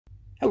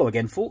Hello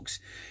again folks.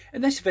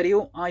 In this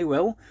video I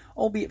will,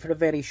 albeit for a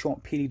very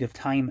short period of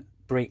time,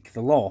 break the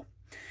law.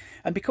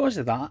 And because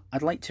of that,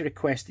 I'd like to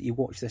request that you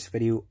watch this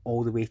video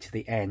all the way to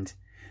the end.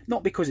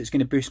 Not because it's going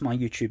to boost my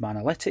YouTube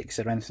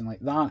analytics or anything like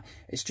that,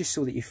 it's just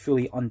so that you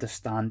fully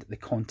understand the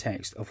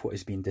context of what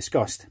is being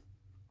discussed.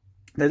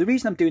 Now the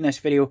reason I'm doing this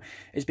video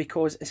is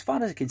because as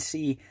far as I can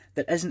see,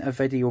 there isn't a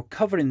video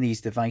covering these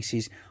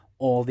devices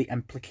or the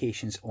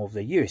implications of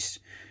their use.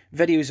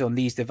 Videos on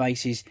these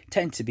devices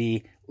tend to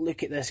be,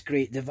 look at this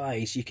great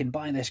device, you can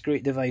buy this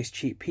great device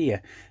cheap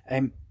here.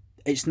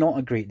 It's not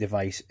a great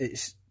device,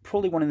 it's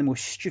probably one of the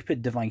most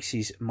stupid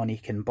devices money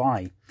can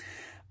buy.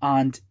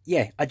 And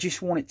yeah, I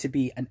just want it to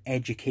be an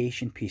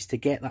education piece, to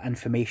get that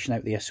information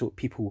out there so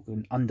people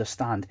can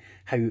understand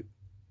how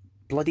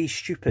bloody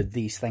stupid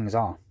these things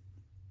are.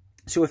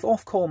 So if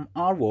Ofcom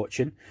are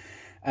watching,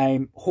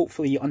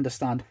 hopefully you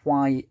understand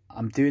why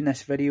I'm doing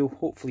this video.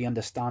 Hopefully you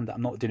understand that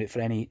I'm not doing it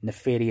for any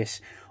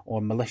nefarious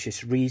or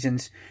malicious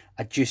reasons.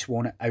 I just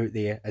want it out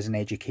there as an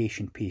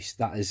education piece.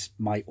 That is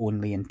my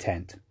only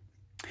intent.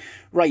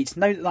 Right,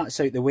 now that that's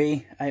out the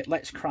way,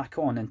 let's crack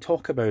on and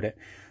talk about it.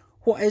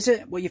 What is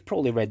it? Well, you've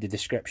probably read the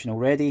description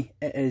already.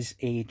 It is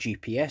a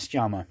GPS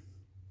jammer.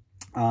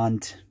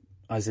 And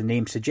as the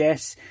name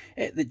suggests,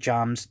 it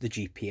jams the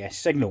GPS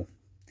signal.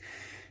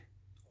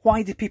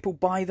 Why do people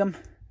buy them?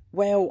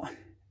 Well,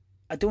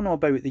 I don't know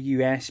about the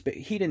US, but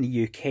here in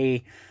the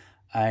UK,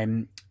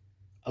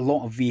 a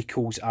lot of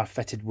vehicles are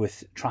fitted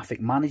with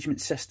traffic management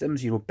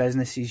systems. You know,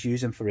 businesses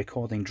use them for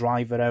recording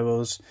driver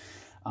hours,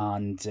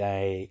 and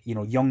you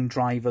know, young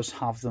drivers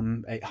have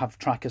them, have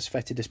trackers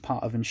fitted as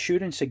part of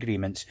insurance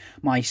agreements.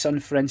 My son,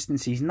 for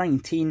instance, he's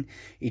 19.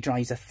 He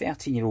drives a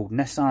 13-year-old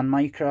Nissan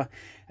Micra.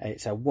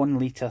 It's a 1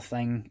 litre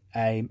thing.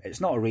 It's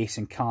not a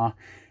racing car,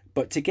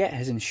 but to get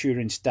his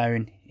insurance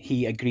down,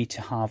 he agreed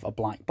to have a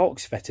black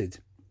box fitted.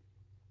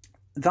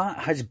 That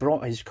has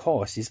brought his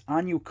cost, his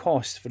annual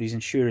cost for his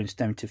insurance,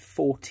 down to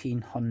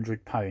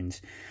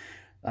 £1,400.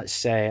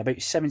 That's about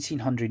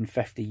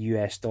 $1,750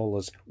 US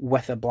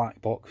with a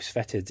black box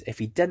fitted. If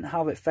he didn't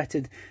have it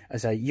fitted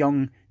as a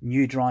young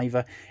new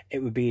driver, it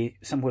would be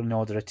somewhere in the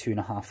order of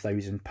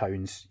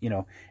 £2,500. You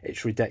know,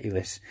 it's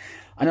ridiculous.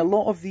 And a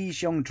lot of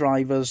these young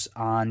drivers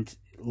and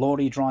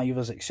lorry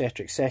drivers,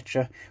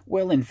 etc.,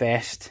 will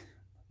invest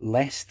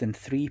less than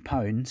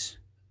 £3.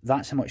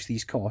 That's how much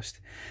these cost.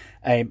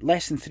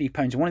 Less than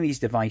 £3 on one of these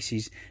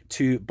devices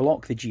to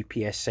block the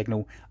GPS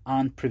signal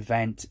and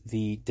prevent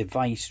the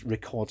device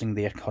recording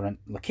their current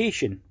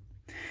location.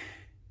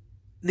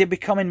 They're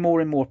becoming more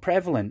and more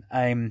prevalent.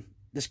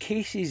 There's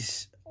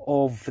cases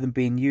of them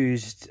being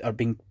used, or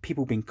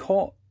people being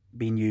caught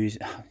being used.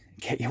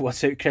 Get your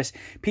words out, Kris.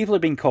 People are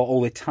being caught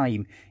all the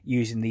time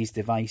using these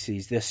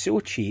devices. They're so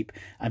cheap,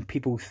 and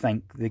people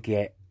think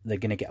they're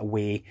going to get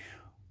away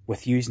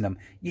with using them.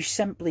 You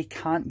simply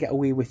can't get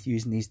away with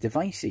using these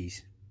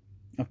devices.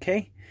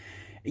 Okay?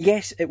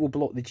 Yes, it will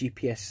block the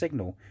GPS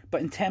signal,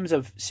 but in terms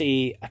of,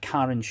 say, a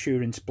car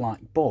insurance black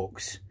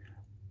box,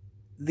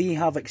 they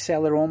have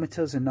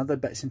accelerometers and other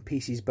bits and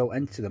pieces built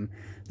into them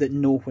that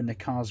know when the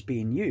car's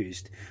being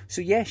used.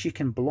 So yes, you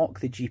can block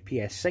the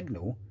GPS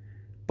signal,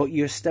 but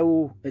it's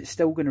still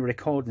going to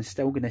record and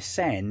still going to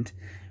send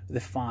the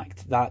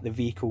fact that the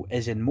vehicle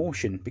is in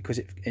motion, because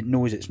it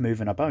knows it's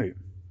moving about.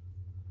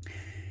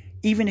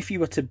 Even if you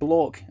were to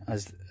block,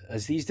 as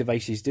these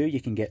devices do, you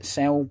can get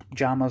cell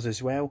jammers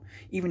as well.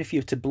 Even if you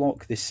were to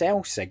block the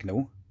cell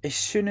signal, as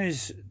soon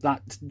as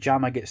that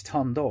jammer gets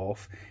turned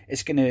off,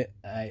 it's going to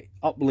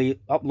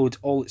upload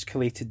all its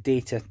collated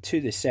data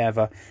to the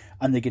server,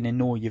 and they're going to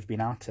know you've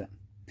been at it.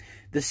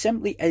 There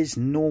simply is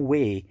no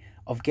way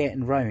of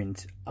getting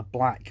round a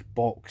black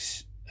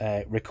box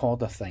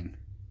recorder thing.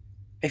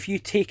 If you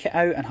take it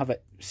out and have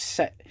it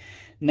sit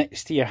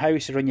next to your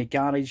house or in your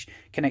garage,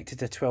 connected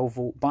to a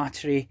 12-volt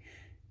battery,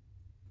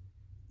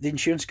 the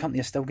insurance company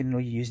is still going to know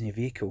you're using your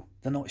vehicle.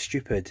 They're not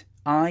stupid.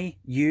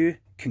 You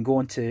can go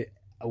onto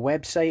a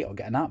website or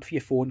get an app for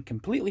your phone,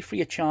 completely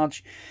free of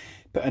charge,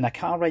 put in a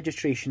car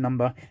registration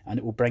number, and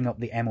it will bring up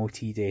the MOT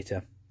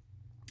data.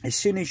 As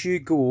soon as you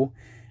go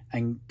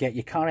and get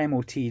your car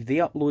MOT, they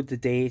upload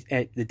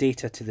the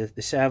data to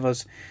the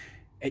servers.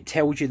 It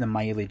tells you the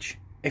mileage.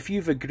 If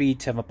you've agreed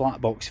to have a black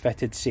box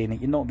fitted saying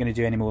that you're not going to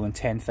do any more than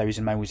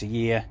 10,000 miles a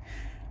year,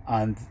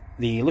 and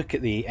they look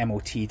at the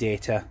MOT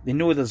data, they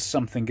know there's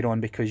something going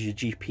on because your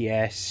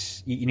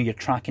GPS, you know, your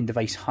tracking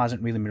device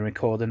hasn't really been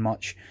recording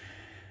much,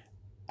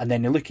 and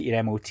then they look at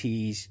your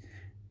MOTs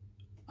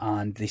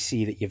and they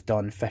see that you've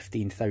done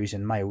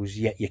 15,000 miles,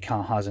 yet your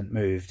car hasn't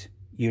moved,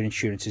 your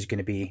insurance is going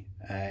to be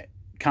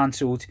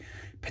cancelled,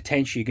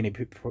 potentially you're going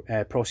to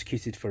be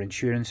prosecuted for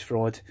insurance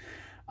fraud.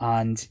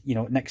 And, you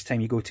know, next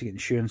time you go to get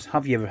insurance,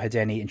 have you ever had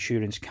any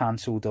insurance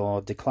cancelled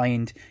or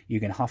declined? You're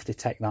going to have to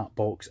tick that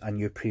box, and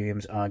your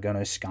premiums are going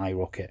to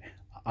skyrocket.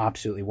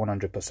 Absolutely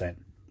 100%.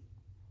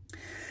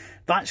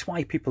 That's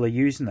why people are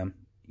using them.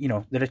 You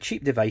know, they're a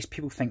cheap device.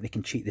 People think they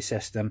can cheat the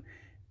system.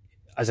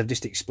 As I've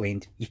just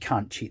explained, you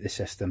can't cheat the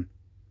system.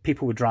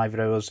 People with driver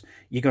hours,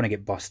 you're going to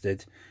get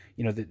busted.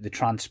 You know, the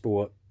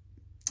transport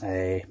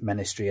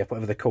Ministry or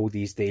whatever they're called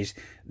these days,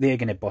 they're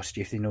going to bust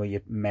you if they know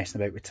you're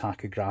messing about with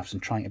tachographs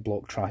and trying to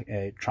block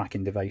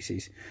tracking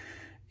devices.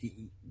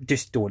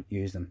 Just don't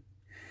use them.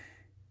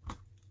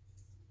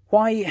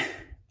 Why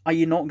are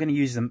you not going to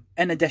use them,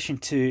 in addition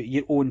to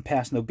your own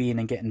personal being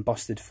and getting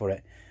busted for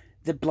it?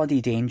 They're bloody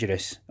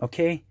dangerous,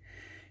 okay?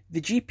 The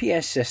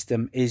GPS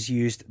system is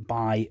used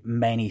by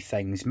many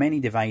things, many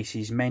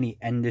devices, many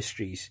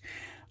industries,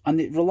 and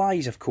it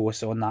relies, of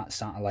course, on that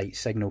satellite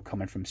signal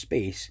coming from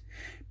space.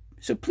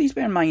 So please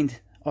bear in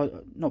mind,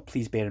 or not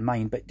please bear in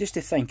mind, but just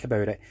to think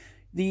about it,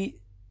 the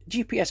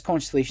GPS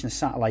constellation of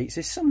satellites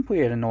is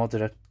somewhere in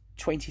order of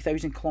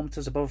 20,000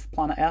 kilometres above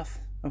planet Earth,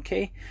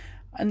 okay?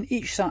 And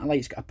each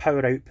satellite's got a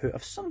power output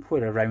of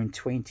somewhere around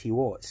 20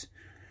 watts.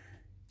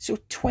 So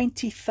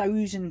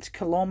 20,000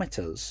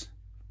 kilometres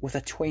with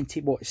a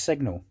 20 watt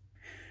signal.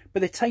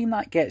 By the time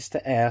that gets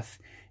to Earth,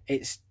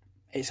 it's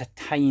a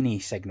tiny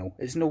signal.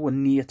 It's nowhere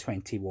near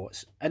 20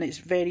 watts. And it's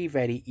very,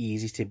 very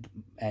easy to,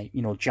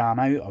 you know, jam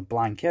out or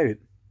blank out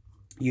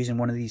using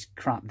one of these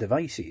crap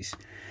devices.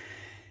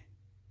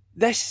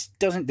 This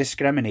doesn't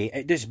discriminate.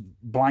 It just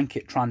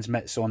blanket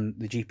transmits on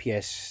the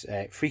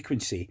GPS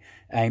frequency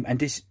and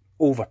just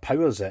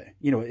overpowers it.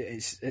 You know,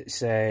 it's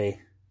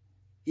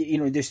you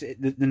know, just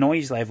the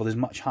noise level is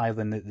much higher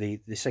than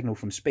the signal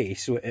from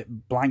space, so it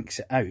blanks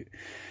it out.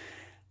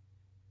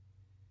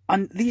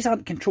 And these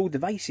aren't controlled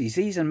devices.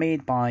 These are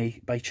made by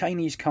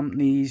Chinese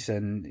companies,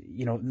 and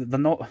you know,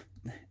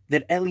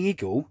 they're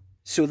illegal,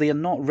 so they are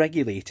not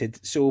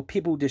regulated. So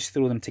people just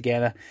throw them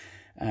together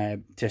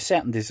to a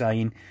certain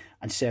design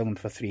and sell them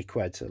for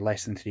 £3, or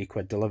less than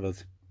 £3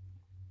 delivered.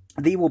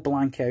 They will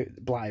black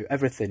out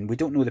everything. We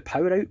don't know the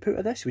power output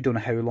of this. We don't know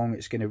how long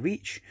it's going to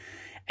reach,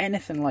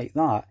 anything like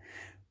that.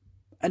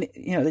 And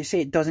you know, they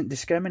say it doesn't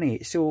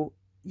discriminate. So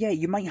yeah,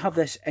 you might have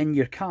this in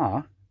your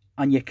car,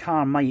 and your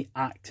car might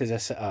act as a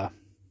sort of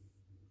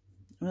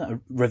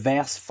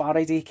reverse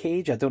Faraday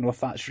cage. I don't know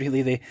if that's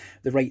really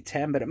the right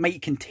term, but it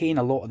might contain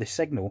a lot of the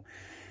signal.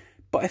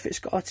 But if it's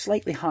got a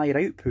slightly higher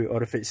output,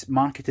 or if it's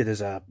marketed as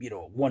a, you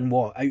know, 1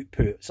 watt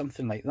output,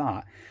 something like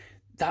that,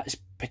 that's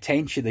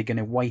potentially going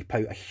to wipe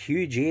out a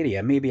huge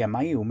area, maybe a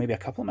mile, maybe a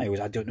couple of miles,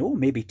 I don't know,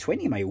 maybe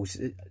 20 miles.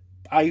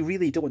 I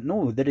really don't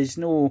know. There is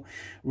no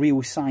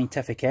real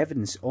scientific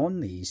evidence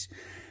on these.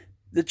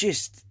 They're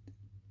just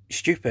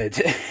stupid.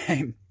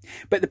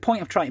 But the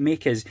point I'm trying to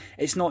make is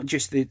it's not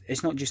just the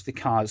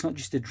cars, it's not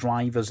just the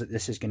drivers that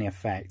this is going to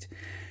affect.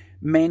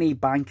 Many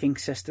banking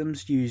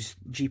systems use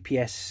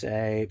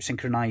GPS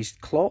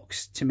synchronized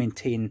clocks to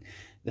maintain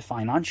the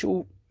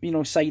financial, you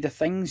know, side of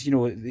things. You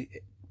know,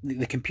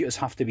 the computers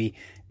have to be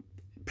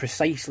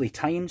precisely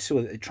timed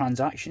so that the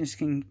transactions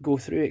can go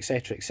through,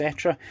 etc.,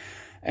 etc.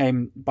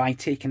 By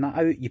taking that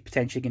out, you're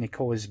potentially going to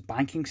cause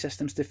banking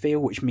systems to fail,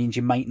 which means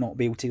you might not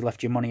be able to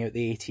lift your money out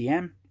the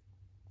ATM.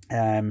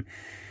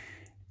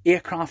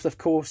 Aircraft, of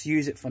course,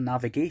 use it for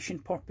navigation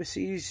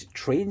purposes.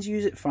 Trains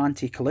use it for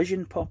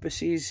anti-collision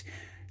purposes.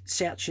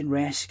 Search and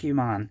rescue,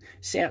 man.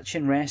 Search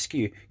and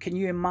rescue. Can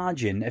you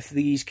imagine if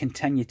these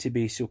continue to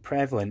be so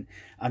prevalent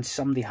and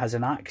somebody has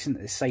an accident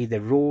at the side of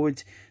the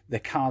road, the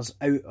car's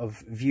out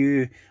of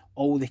view,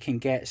 all they can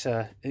get is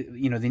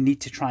you know, they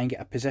need to try and get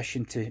a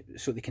position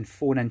so they can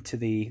phone into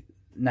the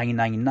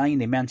 999,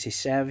 the emergency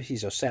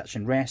services or search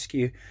and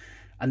rescue,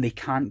 and they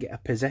can't get a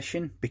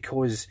position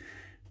because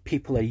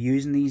people are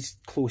using these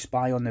close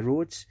by on the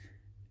roads.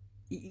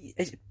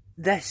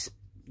 This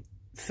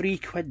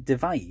 £3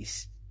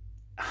 device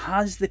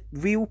has the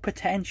real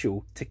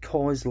potential to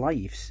cause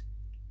lives,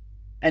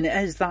 and it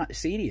is that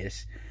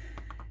serious.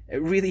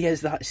 It really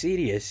is that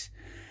serious.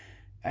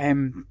 I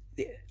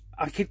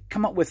could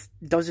come up with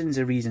dozens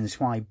of reasons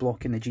why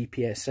blocking the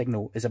GPS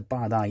signal is a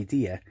bad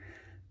idea,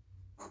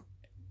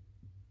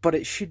 but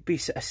it should be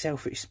sort of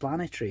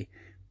self-explanatory.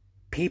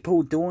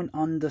 People don't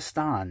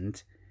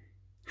understand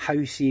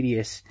how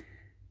serious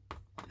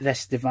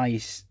this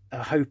device,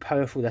 how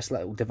powerful this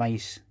little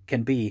device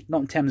can be.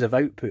 Not in terms of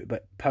output,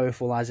 but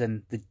powerful as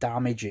in the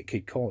damage it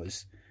could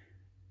cause.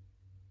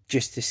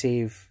 Just to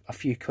save a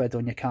few quid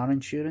on your car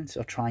insurance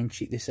or try and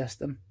cheat the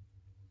system.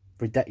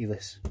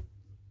 Ridiculous.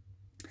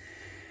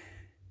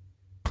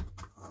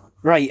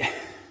 Right,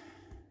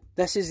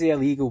 this is the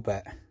illegal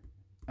bit.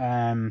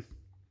 I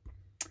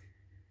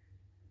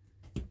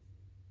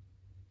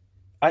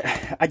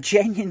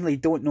genuinely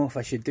don't know if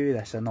I should do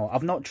this or not.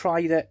 I've not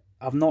tried it.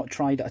 I've not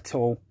tried it at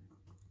all.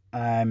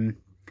 I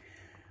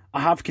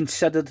have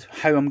considered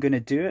how I'm going to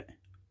do it,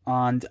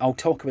 and I'll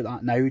talk about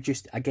that now,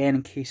 just again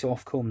in case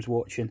Ofcom's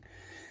watching.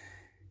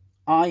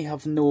 I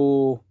have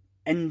no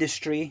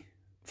industry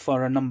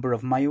for a number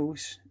of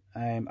miles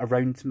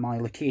around my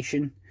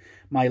location.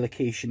 My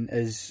location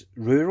is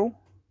rural.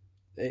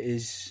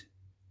 It's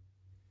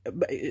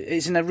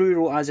in a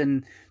rural as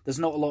in there's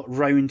not a lot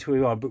round where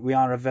we are, but we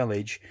are a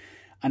village,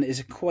 and it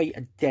is quite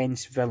a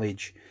dense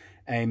village.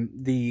 I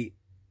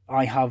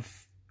have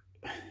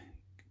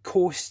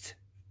coast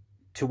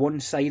to one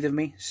side of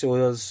me, so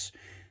there's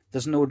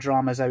no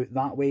dramas out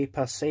that way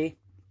per se.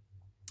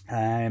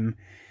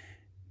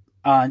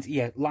 And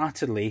yeah,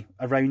 laterally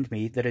around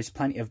me, there is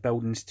plenty of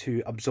buildings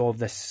to absorb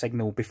this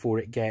signal before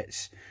it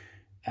gets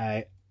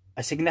a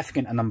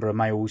significant number of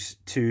miles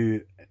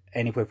to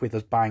anywhere where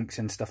there's banks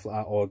and stuff like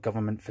that, or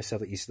government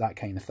facilities, that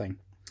kind of thing.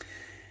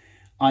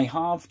 I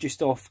have,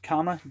 just off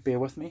camera, bear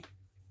with me,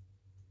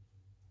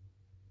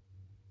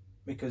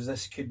 because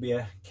this could be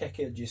a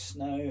kicker just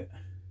now.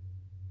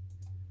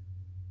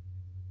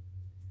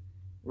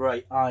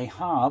 Right, I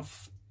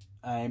have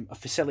a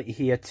facility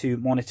here to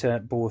monitor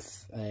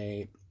both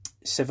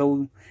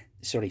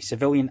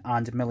civilian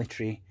and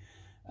military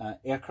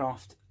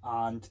aircraft,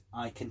 and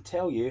I can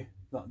tell you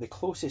that the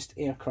closest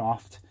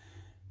aircraft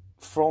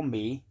from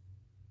me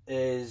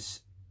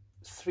is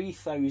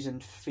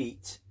 3,000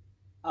 feet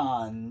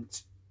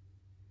and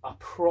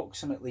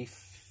approximately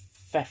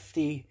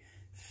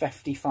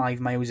 55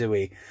 miles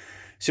away.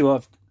 So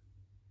I'll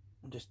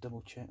just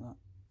double check that.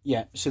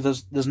 Yeah, so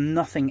there's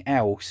nothing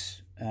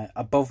else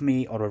above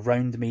me or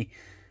around me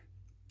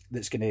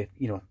that's going to,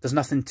 you know, there's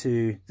nothing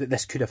that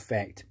this could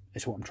affect,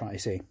 is what I'm trying to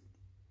say.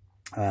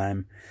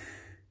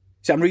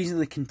 So I'm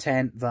reasonably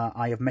content that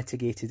I have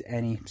mitigated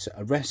any sort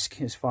of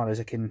risk as far as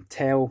I can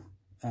tell.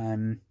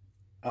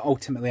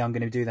 Ultimately, I'm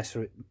going to do this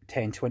for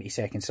 10-20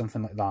 seconds,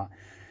 something like that.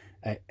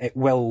 It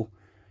will,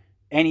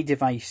 any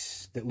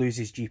device that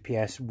loses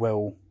GPS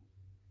will,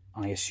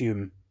 I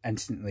assume,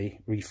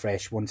 instantly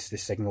refresh once the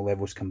signal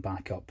levels come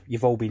back up.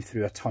 You've all been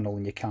through a tunnel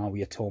in your car with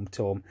your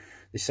TomTom.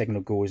 The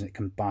signal goes and it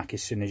comes back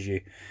as soon as you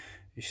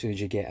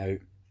get out.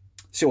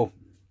 So,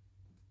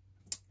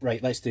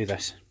 right, let's do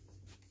this.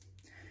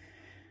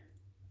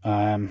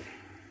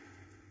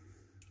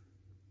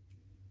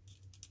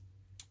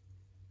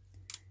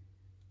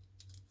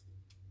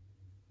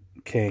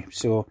 Okay,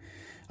 so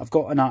I've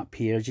got an app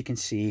here, as you can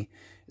see.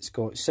 It's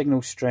got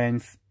signal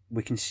strength.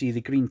 We can see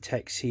the green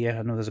ticks here.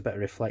 I know there's a bit of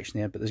reflection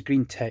there, but there's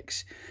green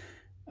ticks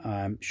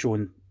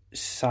showing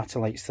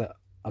satellites that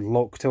are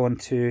locked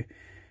onto.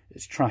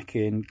 It's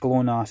tracking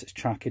GLONASS, it's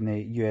tracking the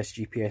US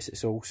GPS,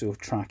 it's also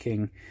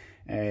tracking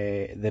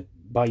the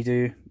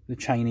Baidu, the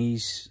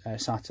Chinese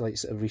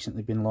satellites that have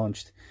recently been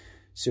launched.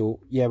 So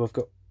yeah, we've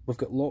got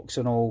locks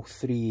on all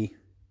three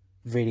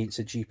variants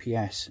of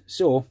GPS.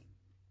 So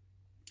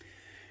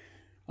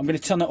I'm going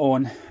to turn it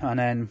on and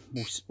then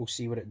we'll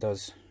see what it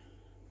does.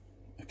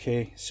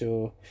 Okay,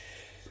 so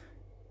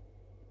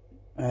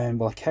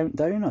will I count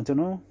down? I don't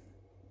know.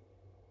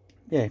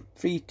 Yeah,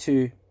 3,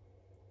 2,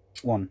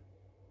 1.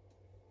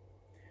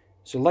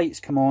 So lights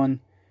come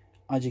on.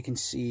 As you can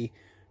see,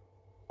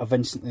 I've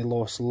instantly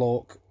lost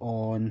lock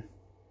on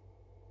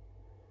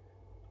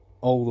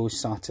all those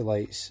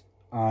satellites,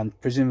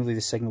 and presumably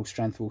the signal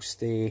strength will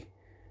stay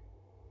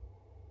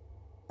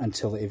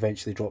until it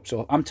eventually drops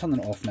off. I'm turning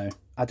it off now.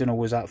 I don't know,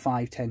 was that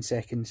 5-10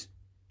 seconds?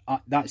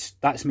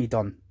 That's me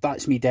done.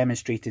 That's me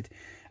demonstrated.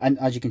 And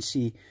as you can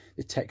see,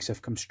 the ticks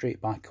have come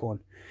straight back on.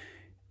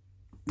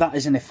 That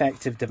is an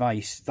effective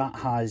device that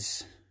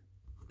has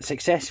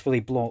successfully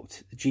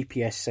blocked the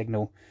GPS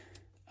signal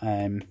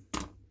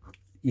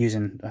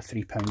using a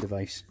 £3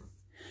 device.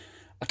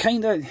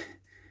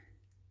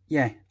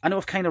 Yeah, I know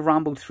I've kind of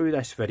rambled through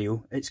this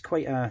video. It's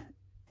quite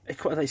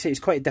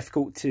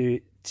difficult to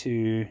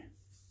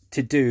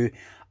do.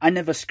 I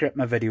never script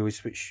my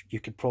videos, which you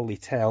could probably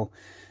tell,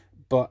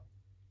 but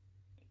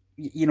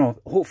you know,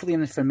 hopefully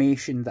the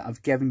information that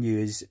I've given you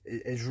is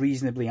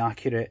reasonably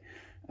accurate,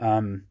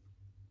 and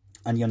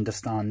you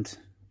understand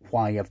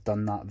why I've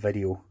done that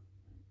video.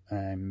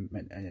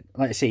 And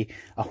like I say,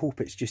 I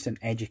hope it's just an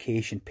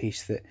education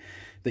piece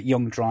that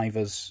young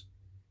drivers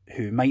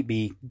who might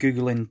be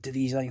Googling, do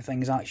these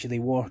things actually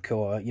work,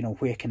 or, you know,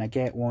 where can I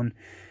get one?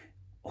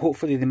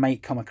 Hopefully they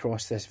might come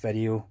across this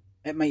video.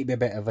 It might be a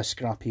bit of a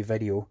scrappy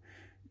video,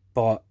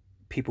 but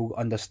people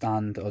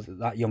understand, or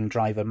that young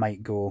driver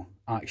might go,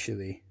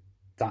 actually,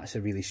 that's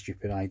a really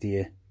stupid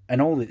idea. And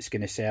all it's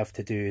going to serve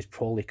to do is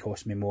probably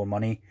cost me more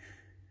money.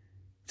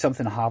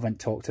 Something I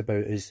haven't talked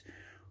about is,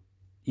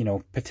 you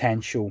know,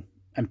 potential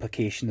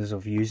implications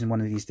of using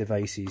one of these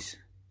devices.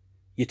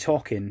 You're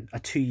talking a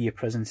 2-year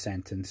prison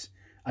sentence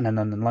and an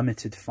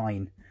unlimited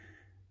fine,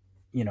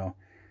 you know.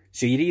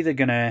 So you're either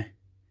gonna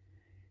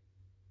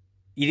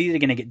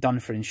get done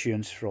for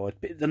insurance fraud,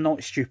 but they're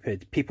not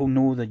stupid. People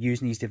know they're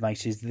using these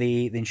devices.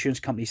 The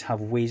insurance companies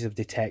have ways of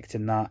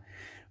detecting that,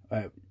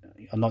 or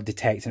not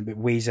detecting, but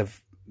ways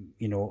of,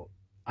 you know,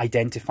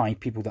 identifying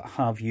people that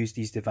have used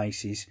these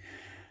devices.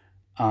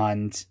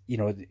 And, you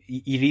know,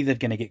 you're either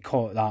going to get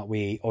caught that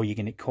way, or you're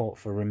going to get caught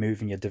for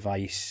removing your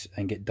device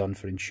and get done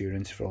for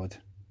insurance fraud.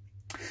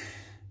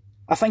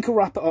 I think I'll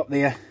wrap it up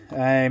there.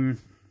 In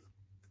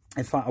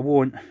fact, I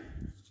won't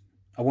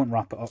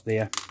wrap it up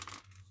there.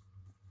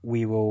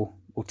 We'll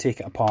take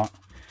it apart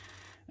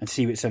and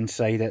see what's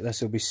inside it.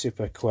 This will be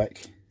super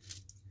quick.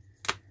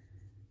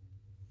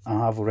 I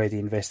have already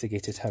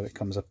investigated how it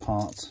comes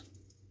apart.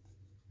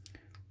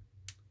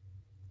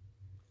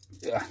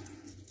 Yeah.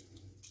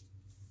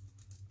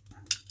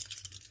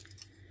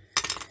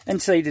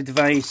 Inside the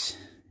device,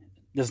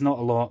 there's not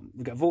a lot.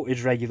 We've got a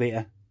voltage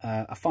regulator,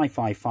 a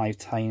 555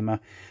 timer,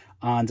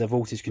 and a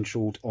voltage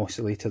controlled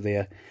oscillator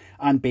there,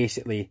 and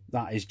basically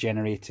that is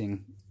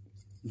generating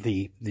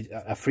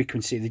a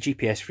frequency, the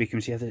GPS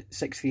frequency,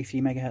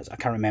 633 megahertz. I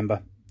can't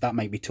remember, that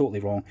might be totally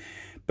wrong,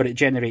 but it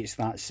generates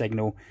that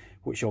signal,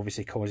 which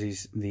obviously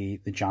causes the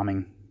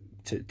jamming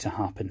to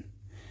happen.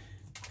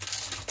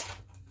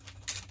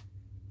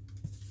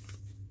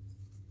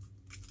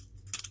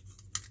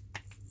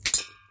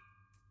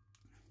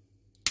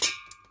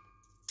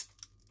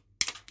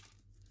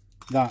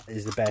 That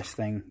is the best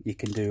thing you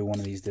can do with one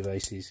of these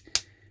devices,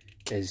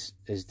 is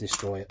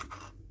destroy it.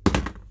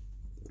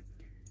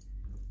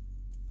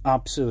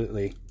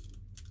 Absolutely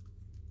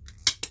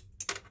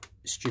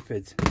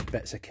stupid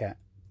bits of kit.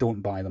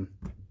 Don't buy them.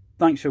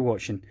 Thanks for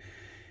watching.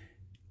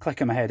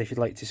 Click on my head if you'd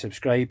like to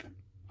subscribe,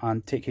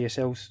 and take care of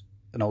yourselves,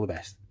 and all the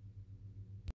best.